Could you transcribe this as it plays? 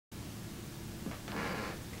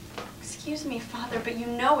Excuse me, Father, but you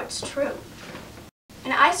know it's true.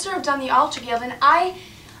 And I served on the altar guild, and I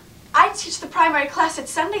teach the primary class at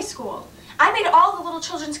Sunday school. I made all the little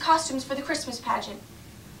children's costumes for the Christmas pageant.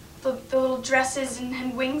 The little dresses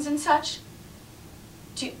and wings and such.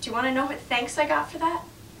 Do you want to know what thanks I got for that?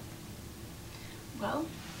 Well,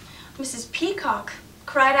 Mrs. Peacock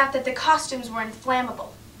cried out that the costumes were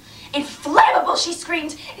inflammable. Inflammable, she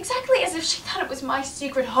screamed, exactly as if she thought it was my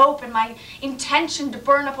secret hope and my intention to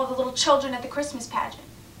burn up all the little children at the Christmas pageant.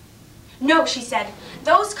 No, she said,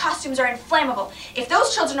 those costumes are inflammable. If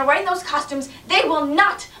those children are wearing those costumes, they will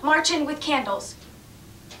not march in with candles.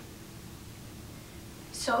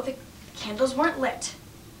 So the candles weren't lit.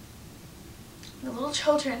 The little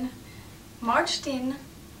children marched in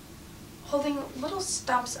holding little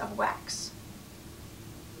stumps of wax.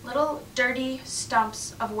 Little dirty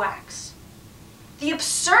stumps of wax. The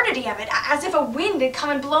absurdity of it, as if a wind had come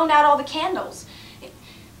and blown out all the candles.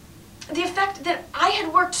 The effect that I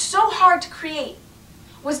had worked so hard to create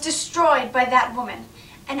was destroyed by that woman.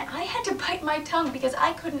 And I had to bite my tongue because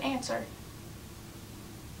I couldn't answer.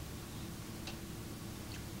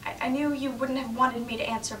 I knew you wouldn't have wanted me to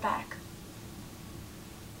answer back.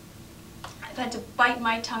 I've had to bite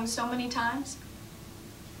my tongue so many times.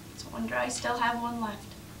 It's a wonder I still have one left.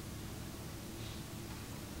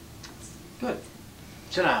 Good.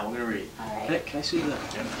 Sit down, we're going to read. All right. Can I see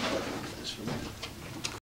that? This for a minute.